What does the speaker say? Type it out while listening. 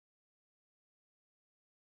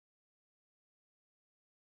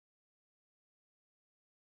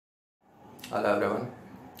Hello everyone,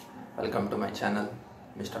 welcome to my channel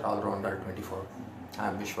Mr. Allrounder 24. I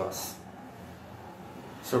am Vishwas.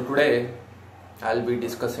 So today I'll be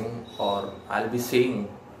discussing or I'll be saying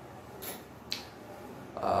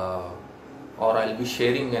or I'll be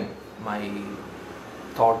sharing my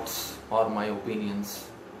thoughts or my opinions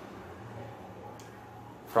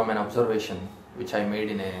from an observation which I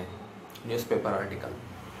made in a newspaper article.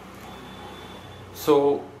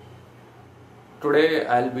 So today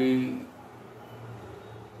I'll be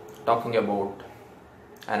talking about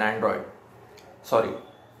a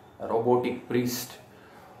robotic priest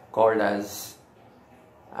called as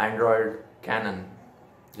Kannon.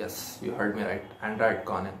 Yes, you heard me right,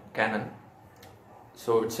 Kannon.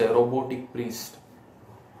 So it's a robotic priest.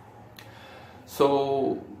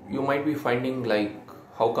 So you might be finding like,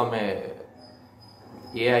 how come a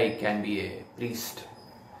AI can be a priest?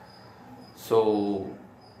 So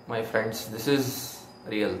my friends, this is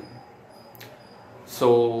real.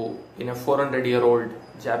 So in a 400-year-old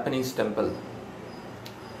Japanese temple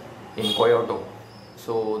in Kyoto,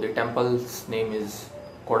 so the temple's name is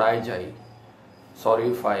Kodaijai. Sorry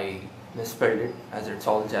if I misspelled it, as it's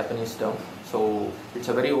all Japanese term. So it's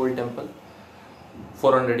a very old temple,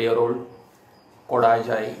 400-year-old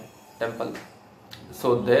Kodaijai temple.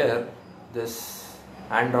 So there, this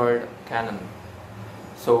android Kannon,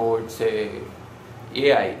 so it's a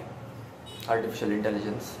AI, artificial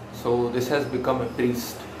intelligence. So this has become a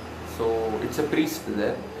priest. So it's a priest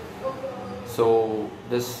there. So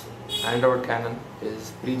this android Kannon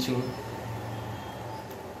is preaching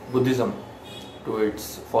Buddhism to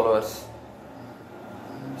its followers.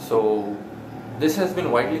 So this has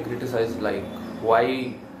been widely criticized, like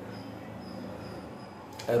why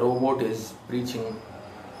a robot is preaching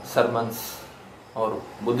sermons or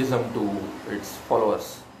Buddhism to its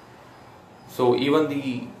followers. So even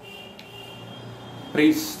the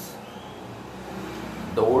priests,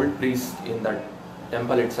 the old priests in that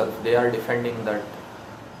temple itself, they are defending that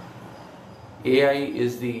AI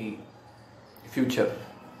is the future,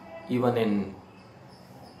 even in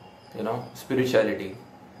spirituality,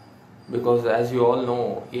 because as you all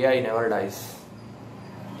know, AI never dies.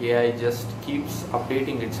 AI just keeps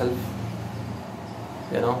updating itself,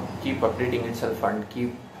 keep updating itself and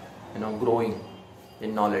keep growing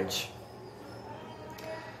in knowledge.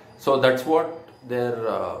 So that's what their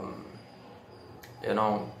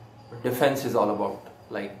defense is all about.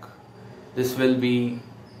 Like, this will be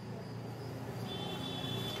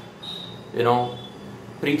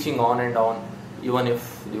preaching on and on, even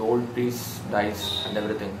if the old priest dies and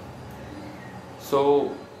everything.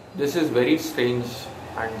 So this is very strange,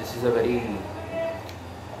 and this is a very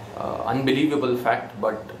unbelievable fact,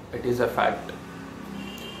 but it is a fact.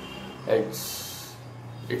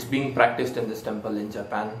 It's being practiced in this temple in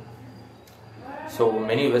Japan. So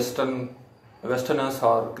many Westerners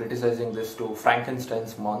are criticizing this to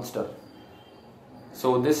Frankenstein's monster.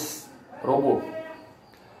 So this robot,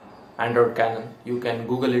 android Kannon, you can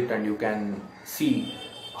Google it and you can see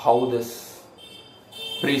how this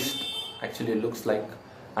priest actually looks like.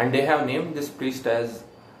 And they have named this priest as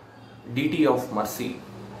deity of mercy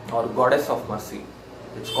or goddess of mercy.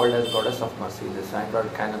 It's called as goddess of mercy, this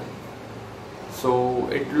android Kannon. So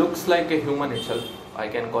it looks like a human itself. I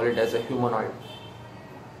can call it as a humanoid.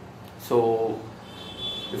 So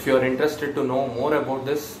if you are interested to know more about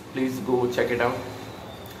this, please go check it out.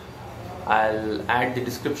 I'll add the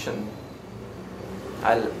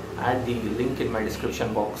link in my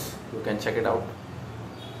description box. You can check it out.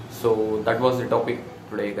 So that was the topic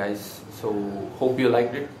today, guys. So hope you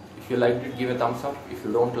liked it. If you liked it, give a thumbs up. If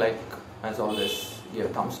you don't like, as always, give a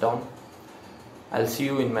thumbs down. I'll see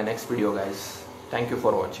you in my next video, guys. Thank you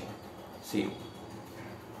for watching. See you.